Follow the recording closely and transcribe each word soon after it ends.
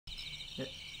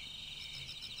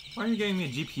Why are you giving me a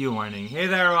GPU warning? Hey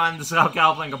there everyone, this is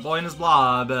Calpling, a boy and his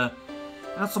blob.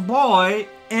 That's a boy,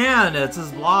 and it's his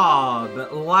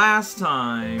blob. Last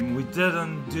time, we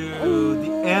didn't do the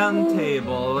end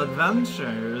table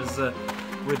adventures,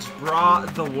 which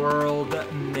brought the world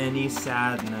many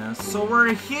sadness. So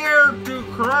we're here to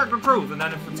correct the truth, and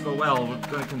then if it's go well, we're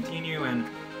going to continue, and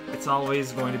it's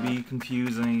always going to be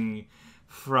confusing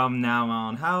from now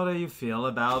on. How do you feel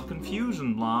about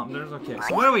confusion, Blob? Okay,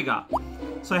 so what do we got?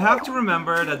 So I have to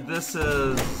remember that this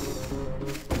is...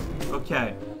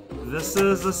 Okay, this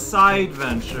is a side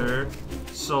venture,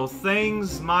 so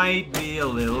things might be a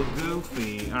little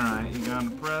goofy. Alright, you gotta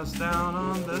press down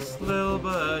on this little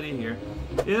buddy here.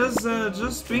 Is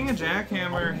just being a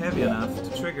jackhammer heavy enough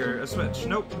to trigger a switch?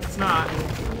 Nope, it's not.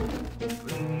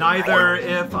 Neither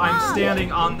if I'm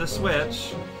standing on the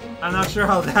switch. I'm not sure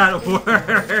how that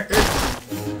works.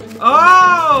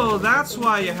 Oh, that's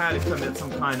why you had to commit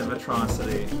some kind of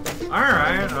atrocity.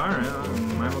 Alright,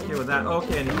 I'm okay with that.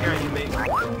 Okay, and here you need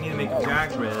to make a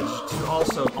jack bridge to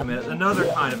also commit another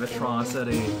kind of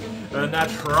atrocity. An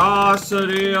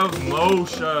atrocity of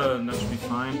motion. That should be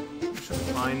fine. That should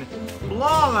be fine.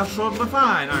 Blah, that should be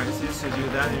fine. Alright, so you do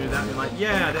that, and you're like,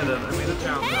 yeah, I did it. I made a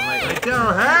jump. And I'm like, I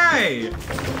did it.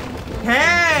 Hey!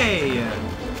 Hey!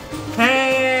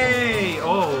 Hey!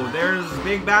 Oh, there's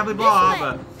Big Babbly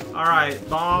Blob. Alright,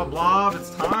 Blob, it's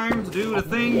time to do the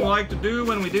thing we like to do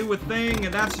when we do a thing,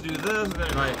 and that's to do this, and then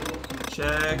you're like,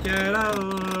 check it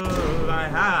out, I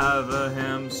have a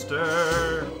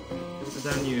hamster. And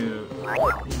then you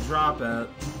drop it,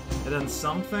 and then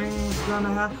something's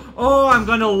gonna happen. Oh, I'm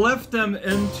gonna lift them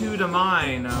into the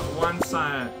mine once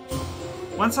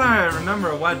I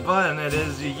remember what button it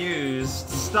is you use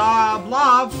to stop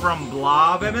Blob from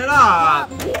blobbing it up.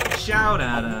 Shout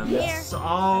at him. It's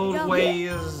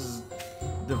always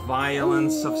the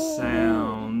violence of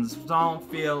sounds. Don't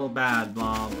feel bad,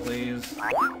 Blob, please.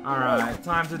 Alright,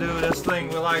 time to do this thing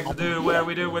we like to do, where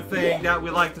we do a thing that we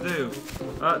like to do.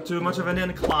 Too much of an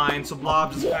incline, so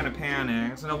Blob just kind of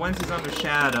panics. And once he's under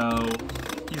shadow,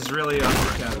 he's really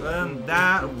under shadow. And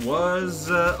that was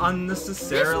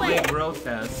unnecessarily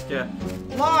grotesque.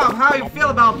 Blob, how you feel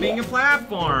about being a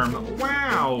platform?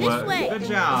 Wow, good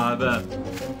job.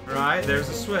 Right, there's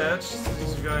a switch.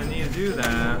 So you're gonna need to do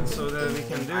that so that we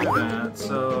can do that.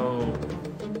 So,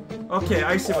 okay,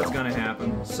 I see what's gonna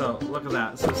happen. So look at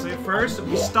that. So see, first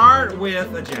we start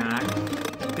with a jack,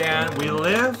 then we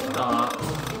lift up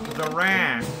the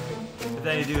rack.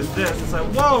 Then you do this, it's like,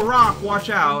 whoa, rock, watch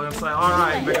out. And it's like,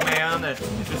 alright, Mega Man,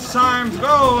 it's time to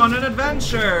go on an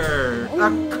adventure! A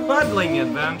cuddling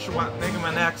adventure. What, Mega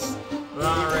Man X? We're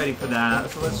not ready for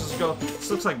that, so let's just go. This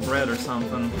looks like bread or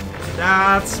something.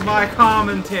 That's my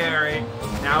commentary.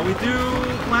 Now we do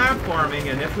platforming,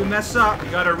 and if we mess up, we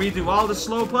gotta redo all the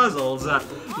slow puzzles.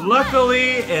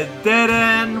 Luckily, it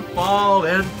didn't fall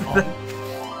into the...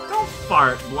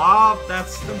 Fart, Blob.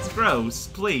 That's gross.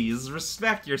 Please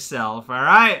respect yourself,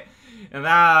 alright? And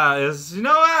that is, you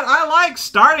know what? I like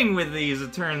starting with these,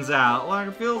 it turns out. Like,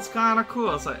 it feels kind of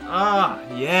cool. It's like,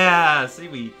 yeah. See,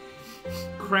 we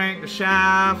cranked the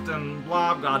shaft, and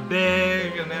Blob got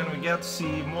big, and then we get to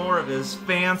see more of his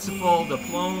fanciful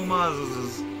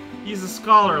diplomas. He's a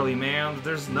scholarly man.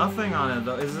 There's nothing on it,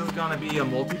 though. Is this gonna be a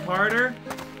multi-parter?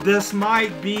 This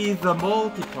might be the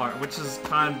multi-part, which is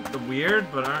kind of weird,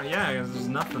 but yeah, there's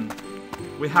nothing.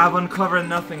 We have uncovered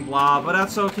nothing, Blob, but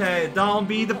that's okay. Don't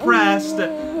be depressed.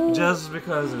 Just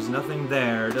because there's nothing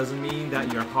there doesn't mean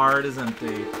that your heart is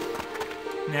empty.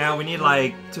 Now, we need,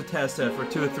 like, to test it for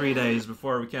 2 or 3 days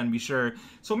before we can be sure.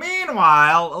 So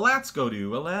meanwhile, let's go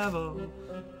do a level.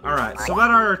 Alright, so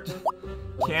what are...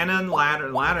 Cannon,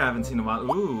 ladder I haven't seen in a while.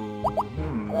 Ooh.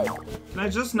 Can I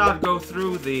just not go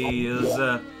through these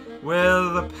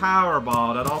with a power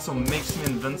ball that also makes me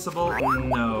invincible?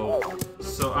 No.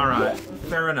 So, alright.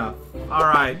 Fair enough.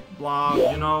 Alright, Blob,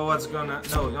 you know what's gonna...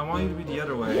 No, I want you to be the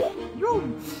other way.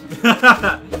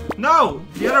 No!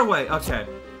 The other way. Okay.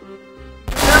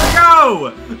 There we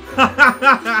go!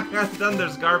 Then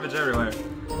there's garbage everywhere.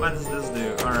 What does this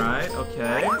do? Alright,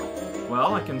 okay.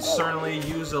 Well, I can certainly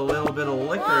use a little bit of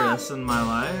licorice in my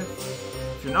life.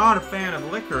 If you're not a fan of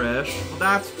licorice, well,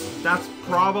 that's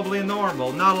probably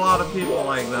normal. Not a lot of people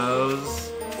like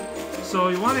those. So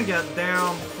you want to get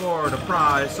down for the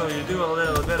prize, so you do a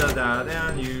little bit of that,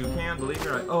 and you can't believe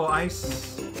you're right. Oh, I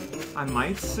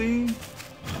might see? Can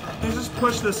I just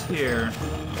push this here?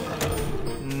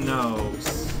 No.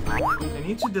 I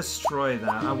need to destroy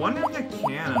that. I wonder if the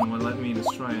cannon would let me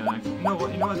destroy it, actually. No,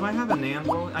 you know what? Do I have an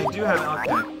anvil? I do have it.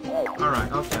 Okay.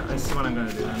 Alright, okay. I see what I'm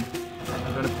gonna do then.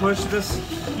 I'm gonna push this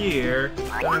here,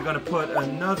 then I'm gonna put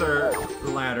another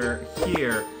ladder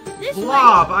here.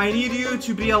 Blob, I need you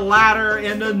to be a ladder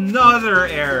in another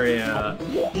area.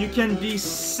 You can be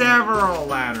several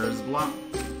ladders, Blob.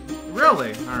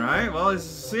 Really? Alright, well,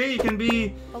 see, you can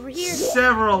be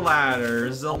several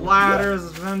ladders. The ladders,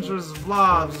 adventures,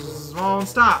 blobs won't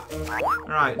stop.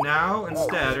 Alright, now,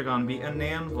 instead, you're gonna be an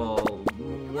anvil.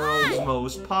 World's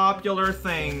most popular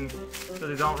thing that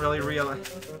they don't really realize.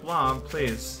 Blob,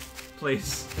 please.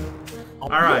 Please.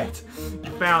 Alright, you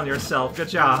found yourself. Good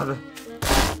job.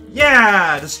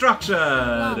 Yeah! Destruction!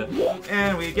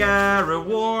 And we get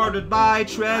rewarded by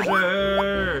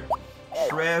treasure.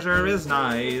 Treasure is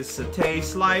nice, it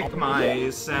tastes like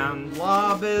mice, and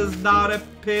Blob is not a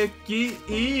picky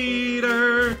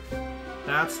eater.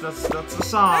 That's the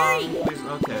song. Please,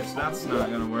 okay, so that's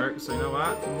not gonna work. So you know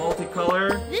what?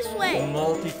 Multicolor. This way.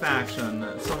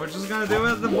 Multi-faction. So we're just gonna do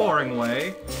it the boring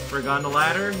way. We're gonna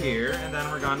ladder here, and then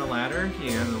we're gonna ladder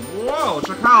here. Whoa!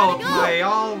 Check out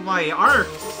all my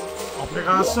arcs. I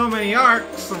got so many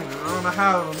arcs. I'm gonna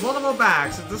have multiple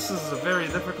backs. This is a very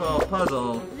difficult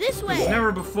puzzle. This way.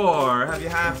 Never before have you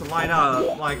had to line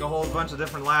up like a whole bunch of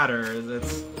different ladders.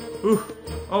 It's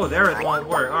oh, there it won't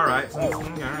work. Alright,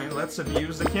 alright, let's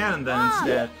abuse the cannon then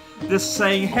instead. Just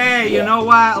saying, hey, you know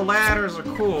what? Ladders are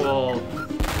cool.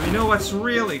 You know what's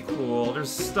really cool? There's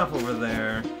stuff over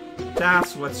there.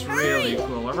 That's what's really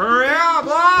cool. Hurry up,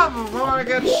 Blob! I want to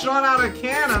get shot out of a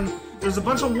cannon. There's a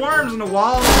bunch of worms in the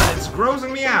walls and it's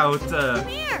grossing me out. Come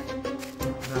here.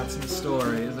 That's some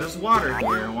stories. There's water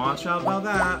here. Watch out about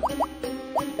that.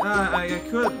 I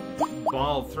could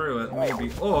ball through it,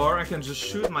 maybe. Or I can just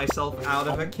shoot myself out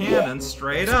of a cannon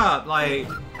straight up. Like,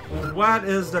 what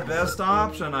is the best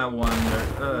option, I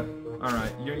wonder?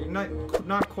 Alright, you're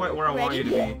not quite where I want you to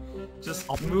be. Just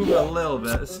move a little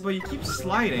bit. But you keep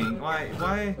sliding. Why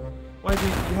do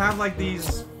you have, like,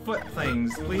 these foot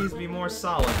things? Please be more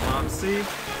solid, Blob. See?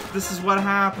 This is what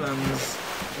happens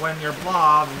when your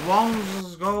Blob won't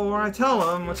just go where I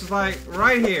tell him, which is, like,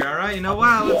 right here, alright? You know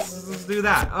what? Let's do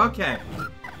that. Okay.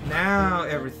 Now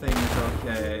everything is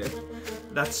okay.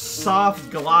 That soft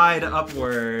glide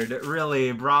upward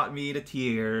really brought me to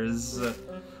tears.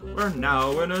 We're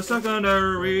now in a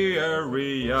secondary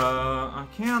area. I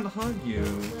can't hug you.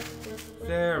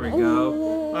 There we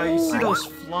go. You see those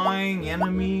flying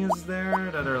enemies there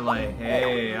that are like,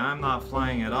 hey, I'm not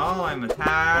flying at all. I'm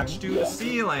attached to the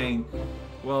ceiling.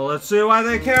 Well, let's see why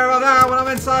they care about that when I'm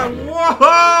inside.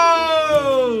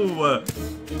 Whoa!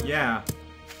 Yeah.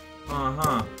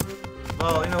 Uh-huh.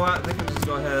 Well, you know what? They can just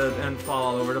go ahead and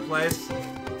fall all over the place.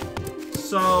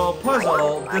 So,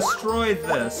 puzzle, destroy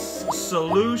this.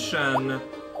 Solution,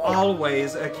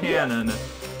 always a cannon.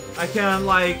 I can,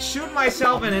 like, shoot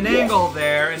myself in an angle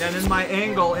there, and then in my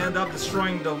angle end up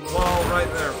destroying the wall right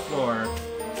there, floor.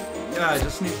 Yeah, I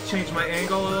just need to change my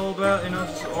angle a little bit, you know,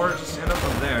 or just end up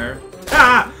there.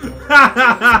 Ha!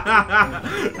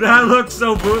 That looks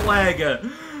so bootleg.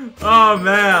 Oh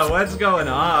man, what's going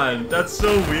on? That's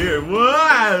so weird.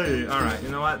 Why? Alright, you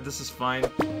know what? This is fine.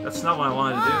 That's not what I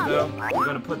wanted to do, though. We're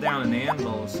gonna put down an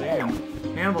anvil. See?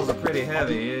 Anvils are pretty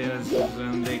heavy,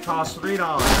 and they cost $3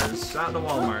 at the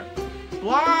Walmart.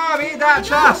 Blob, eat that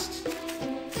chest!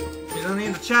 You don't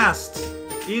need the chest.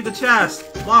 Eat the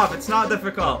chest. Blob, it's not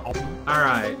difficult.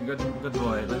 Alright, good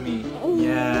boy. Let me...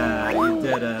 Yeah, you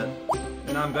did it.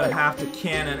 And I'm gonna have to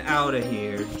cannon out of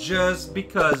here just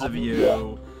because of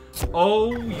you.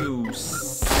 Oh, you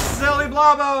silly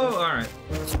Blobbo! Alright.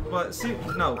 But, see,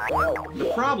 no.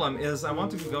 The problem is I want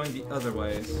to be going the other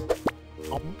ways.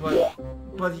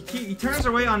 But he turns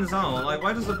away on his own. Like,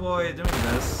 why does the boy doing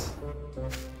this?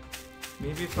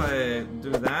 Maybe if I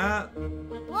do that?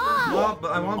 Blob,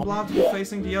 but I want Blob to be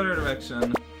facing the other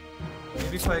direction.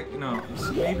 Maybe if I, no,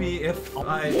 maybe if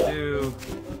I do...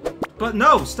 But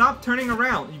no, stop turning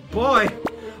around, you boy!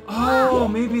 Oh,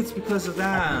 maybe it's because of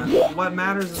that. What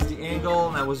matters is the angle,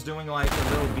 and I was doing like a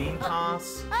little bean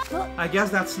toss. I guess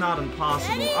that's not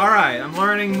impossible. Alright, I'm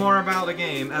learning more about the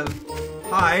game.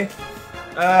 Hi.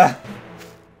 I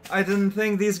didn't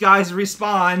think these guys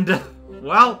respawned.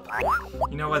 Well,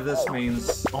 you know what this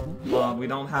means. We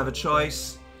don't have a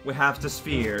choice. We have to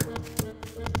sphere.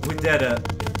 We did it.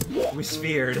 We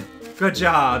sphered. Good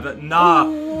job. Nah,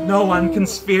 no one can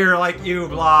sphere like you,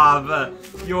 Blob.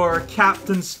 You're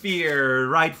Captain Sphere,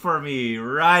 right for me,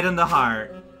 right in the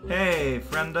heart. Hey,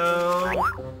 friendo.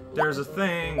 There's a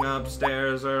thing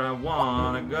upstairs where I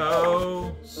wanna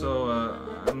go. So,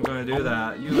 I'm gonna do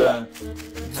that. You have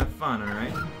fun,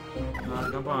 alright? I'm not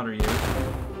gonna bother you.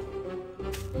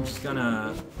 I'm just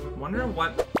gonna wonder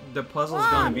what the puzzle's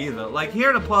gonna be though. Like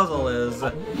here the puzzle is,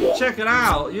 check it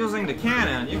out, using the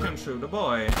cannon you can shoot a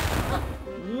boy.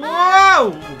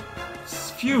 Whoa!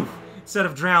 Phew! Instead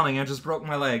of drowning, I just broke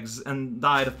my legs and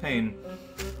died of pain.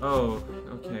 Oh,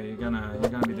 okay, you're gonna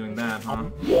be doing that, huh?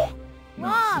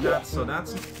 No, so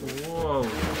that's whoa.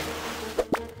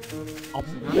 So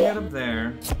you gotta get up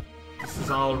there. This is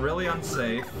all really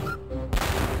unsafe.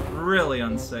 Really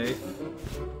unsafe.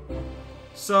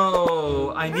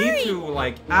 So, I need to,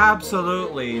 like,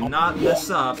 absolutely not mess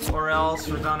up, or else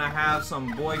we're gonna have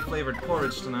some boy-flavored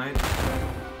porridge tonight.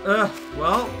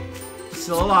 Well,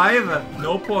 still alive.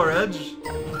 No porridge.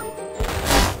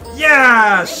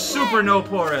 Yeah! Super no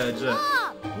porridge! Well,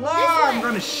 I'm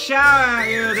gonna shout at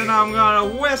you, then I'm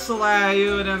gonna whistle at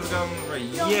you, then I'm gonna...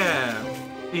 Yeah!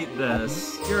 Eat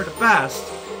this. You're the best.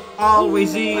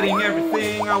 Always eating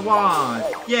everything I want.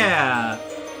 Yeah!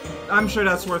 I'm sure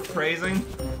that's worth praising.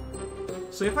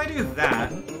 So if I do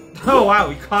that... Oh wow,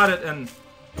 we caught it and...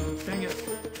 Dang it.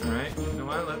 Alright, you know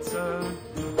what, let's do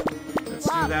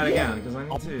that again, because I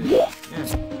need to... Yeah,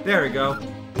 there we go.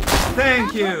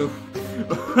 Thank you!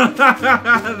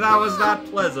 That was not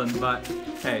pleasant, but...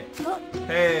 Hey.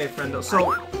 Hey, friendo.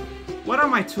 So, what are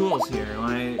my tools here?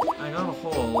 Like, I got a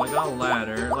hole, I got a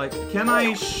ladder. Like, can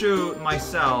I shoot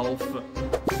myself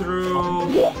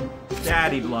through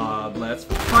Daddy Blob? Let's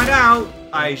find out!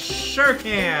 I sure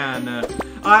can!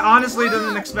 I honestly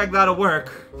didn't expect that to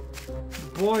work.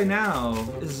 The boy now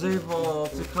is able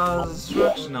to cause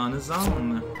destruction on his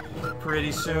own.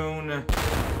 Pretty soon,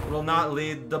 will not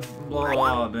lead the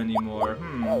Blob anymore.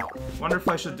 Wonder if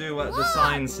I should do what the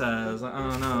sign says. I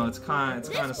don't know. It's kind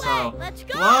of subtle.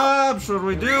 Blob, should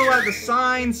we do what the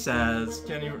sign says?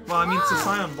 Can you? Well, I mean, it's a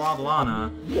sign on Bloblana,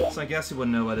 so I guess you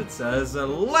wouldn't know what it says.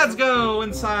 Let's go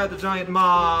inside the giant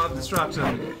mob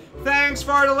destruction. Thanks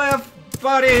for the lift,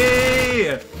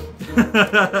 buddy.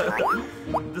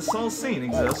 This whole scene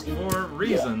exists for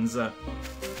reasons.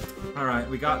 Alright,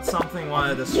 we got something we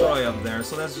want to destroy up there,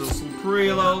 so let's just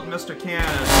preload Mr.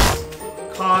 Cannon.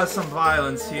 Cause some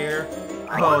violence here.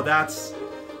 Oh, that's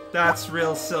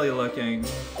real silly looking.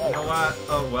 You know what?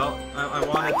 Oh, well, I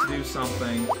wanted to do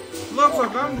something. Looks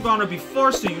like I'm gonna be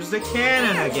forced to use the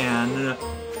cannon again.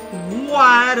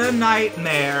 What a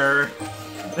nightmare.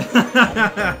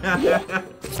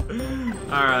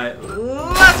 Alright,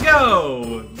 let's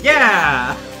go!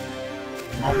 Yeah!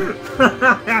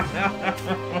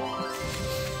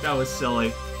 That was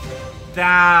silly.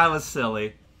 That was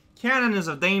silly. Cannon is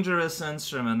a dangerous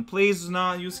instrument. Please do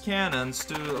not use cannons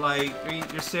to, like,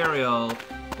 eat your cereal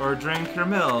or drink your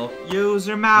milk. Use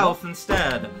your mouth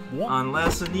instead.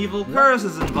 Unless an evil curse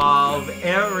is involved,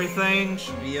 everything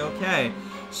should be okay.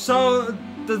 So,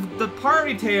 the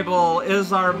party table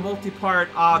is our multi-part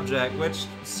object, which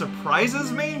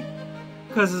surprises me.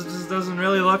 Because it just doesn't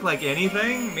really look like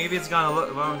anything. Maybe it's gonna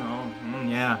look... Oh, no.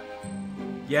 Yeah.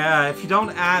 Yeah, if you don't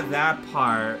add that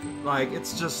part, like,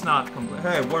 it's just not complete.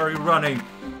 Hey, where are you running?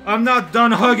 I'm not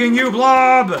done hugging you,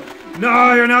 Blob!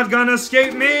 No, you're not gonna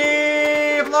escape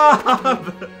me,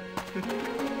 Blob!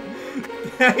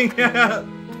 Dang it.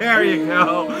 There you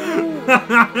go.